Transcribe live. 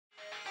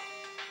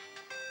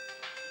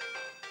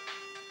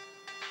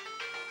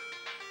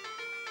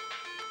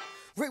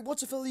Great,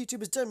 what's up fellow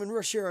YouTubers,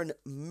 DiamondRush here and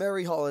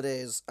merry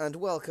holidays and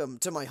welcome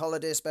to my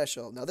holiday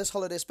special. Now this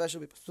holiday special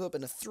will be split up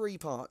into 3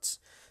 parts.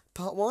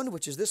 Part 1,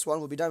 which is this one,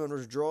 will be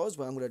DiamondRush Draws,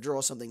 where I'm going to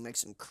draw something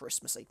nice and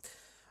Christmassy.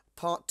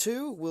 Part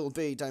 2 will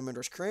be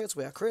DiamondRush Creates,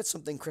 where I create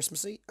something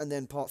Christmassy, and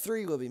then Part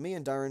 3 will be me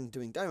and Darren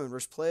doing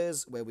DiamondRush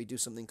Plays, where we do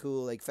something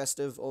cool like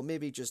festive, or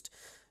maybe just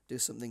do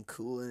something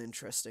cool and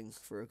interesting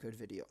for a good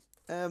video.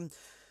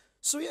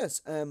 So yes,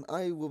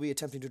 I will be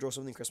attempting to draw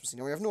something Christmassy.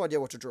 Now, I have no idea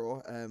what to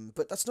draw,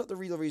 but that's not the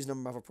real reason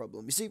I'm having a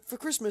problem. You see, for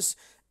Christmas,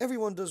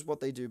 everyone does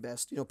what they do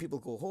best. You know, people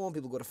go home,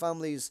 people go to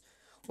families.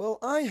 Well,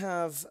 I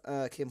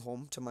came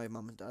home to my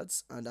mum and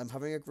dad's, and I'm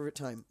having a great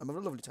time. I'm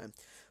having a lovely time.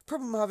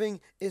 Problem I'm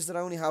having is that I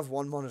only have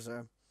 1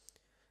 monitor,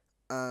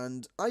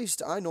 and I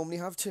normally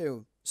have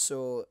 2.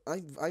 So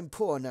I'm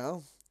poor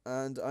now,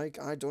 and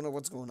I don't know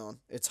what's going on.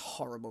 It's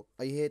horrible.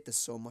 I hate this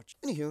so much.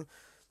 Anywho.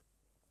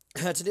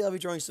 Today I'll be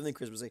drawing something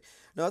Christmassy.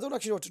 Now, I don't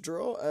actually know what to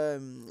draw.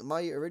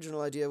 My original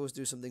idea was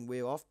to do something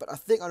way off, but I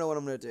think I know what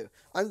I'm going to do.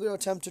 I'm going to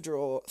attempt to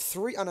draw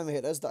 3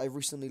 animators that I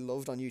recently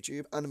loved on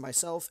YouTube, and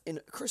myself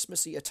in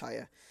Christmassy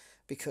attire.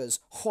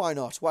 Because, why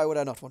not? Why would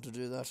I not want to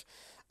do that?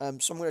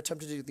 So I'm going to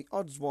attempt to do the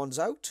odds ones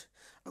out.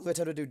 I'm going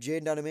to attempt to do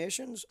Jade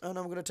Animations, and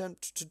I'm going to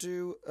attempt to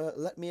do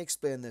Let Me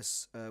Explain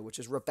This, which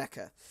is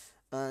Rebecca.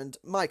 And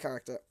my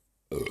character.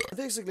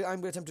 Basically, I'm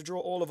going to attempt to draw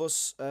all of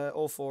us,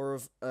 all 4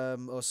 of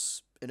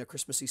us, in a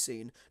Christmassy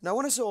scene. Now,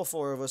 when I say all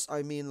 4 of us,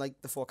 I mean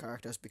like the 4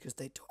 characters, because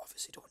they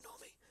obviously don't know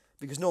me,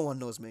 because no one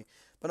knows me.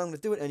 But I'm going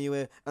to do it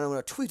anyway, and I'm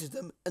going to tweet at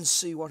them and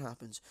see what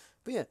happens.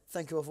 But yeah,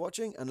 thank you all for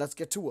watching, and let's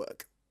get to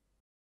work.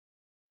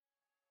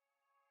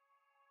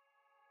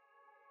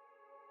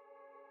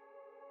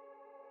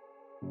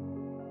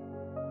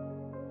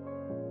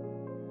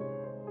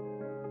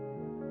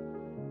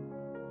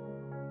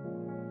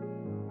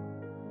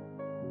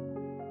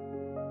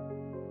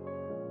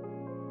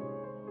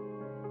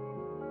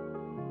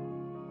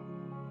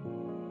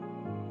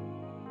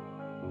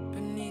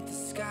 Beneath the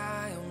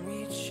sky, I'm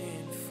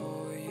reaching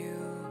for you.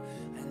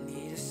 I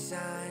need a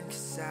sign,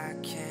 'cause I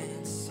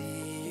can't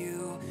see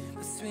you.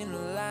 Between the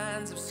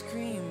lines, I'm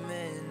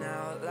screaming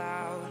out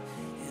loud,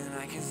 and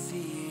I can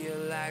see your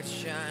light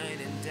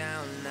shining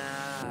down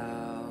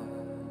now.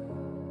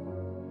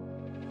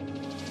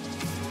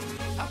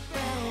 Up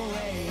and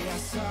away, I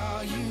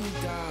saw you,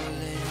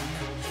 darling,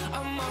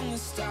 among the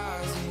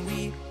stars, and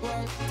we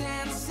were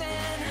dancing.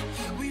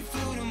 We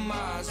flew to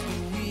Mars,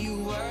 but we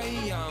were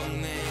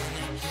young then.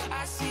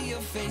 I see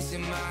your face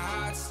and my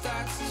heart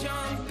starts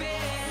jumping.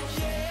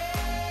 Yeah,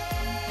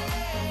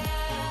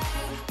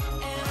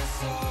 and I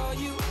saw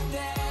you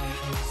there,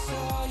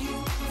 saw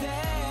you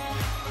there.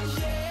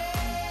 Yeah,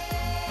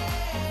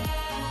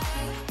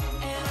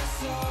 and I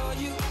saw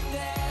you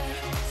there,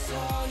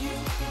 saw you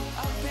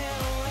up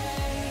and away.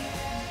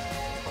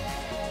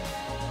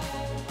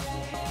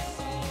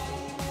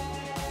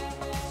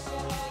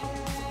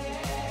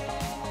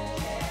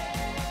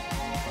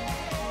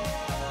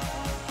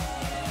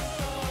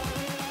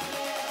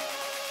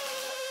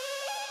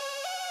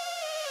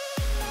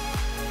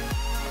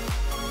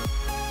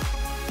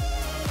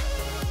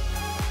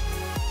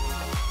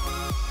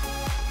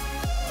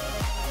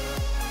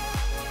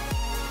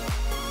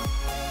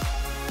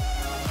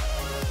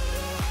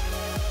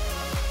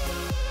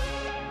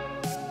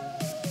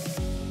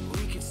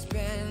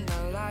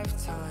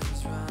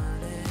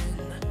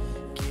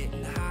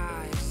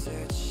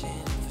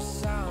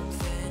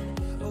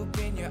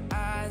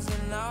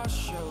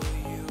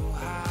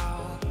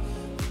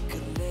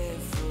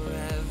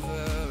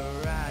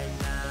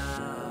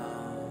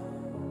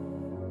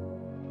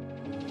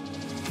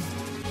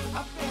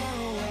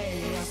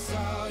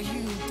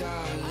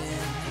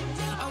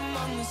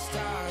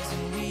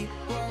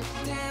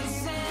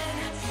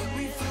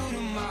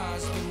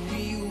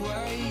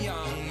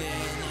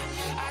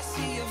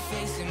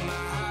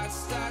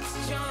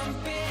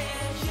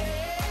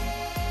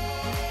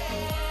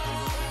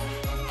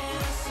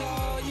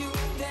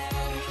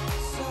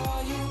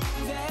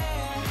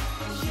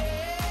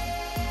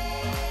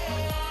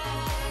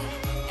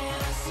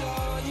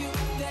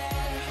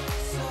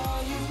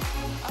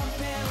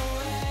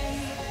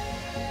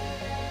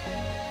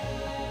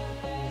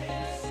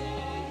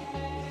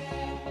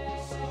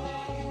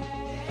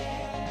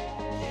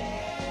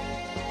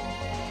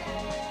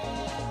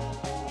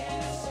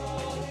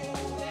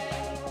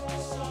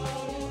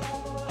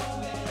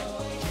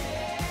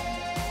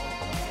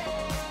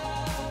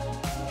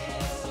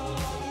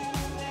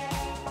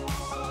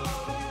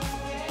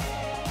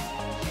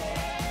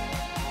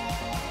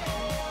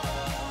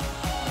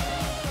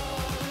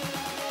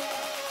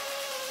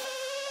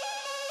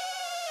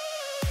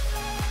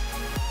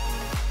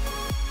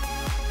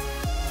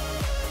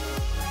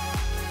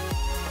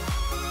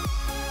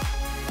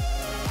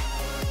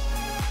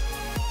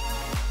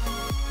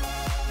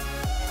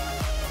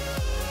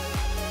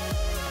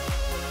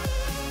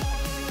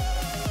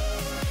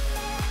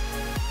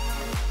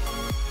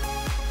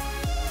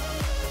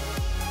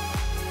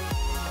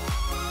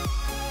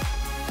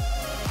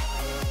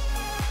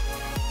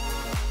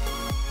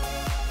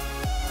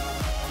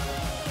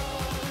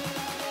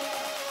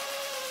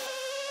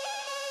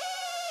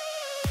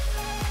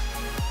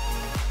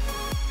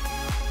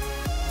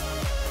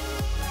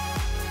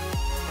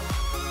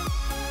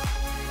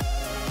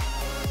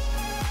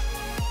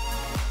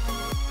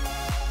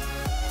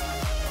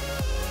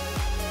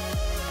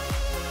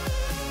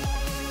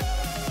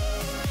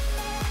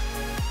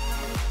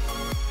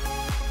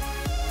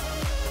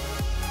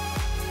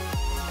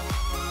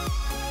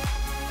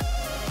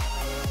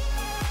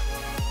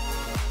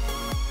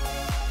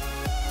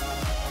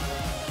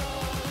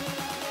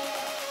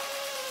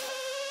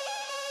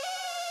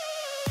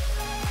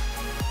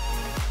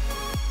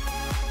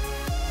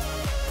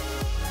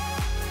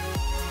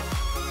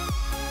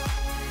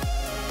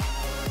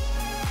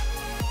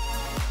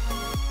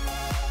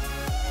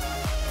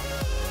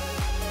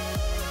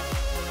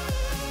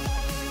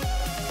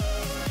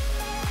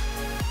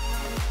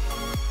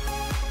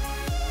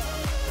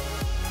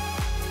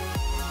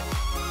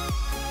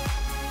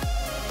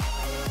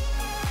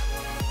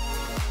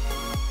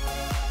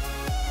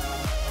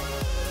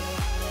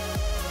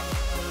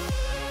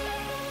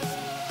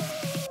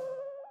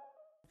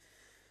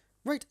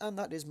 Right, and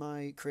that is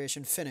my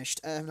creation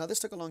finished. Now this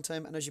took a long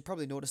time, and as you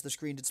probably noticed, the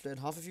screen did split in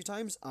half a few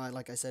times.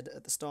 Like I said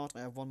at the start, I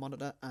have one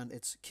monitor, and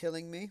it's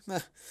killing me.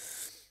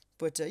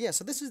 But yeah,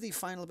 so this is the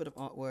final bit of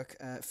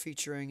artwork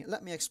featuring,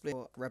 let me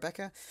explain,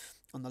 Rebecca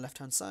on the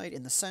left-hand side.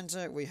 In the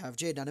center, we have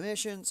Jade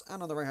Animations,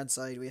 and on the right-hand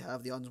side, we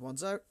have the Ons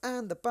Ones Out,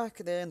 and the back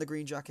there in the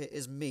green jacket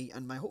is me,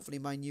 and hopefully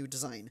my new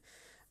design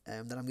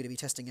that I'm going to be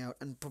testing out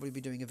and probably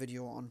be doing a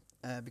video on,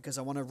 because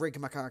I want to rig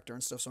my character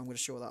and stuff, so I'm going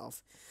to show that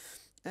off.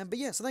 But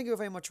yeah, so thank you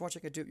very much for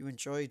watching. I do hope you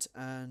enjoyed,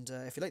 and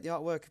if you like the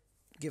artwork,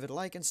 give it a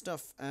like and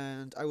stuff,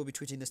 and I will be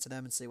tweeting this to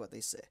them and see what they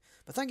say.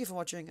 But thank you for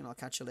watching, and I'll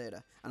catch you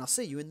later, and I'll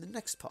see you in the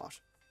next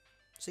part.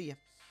 See ya.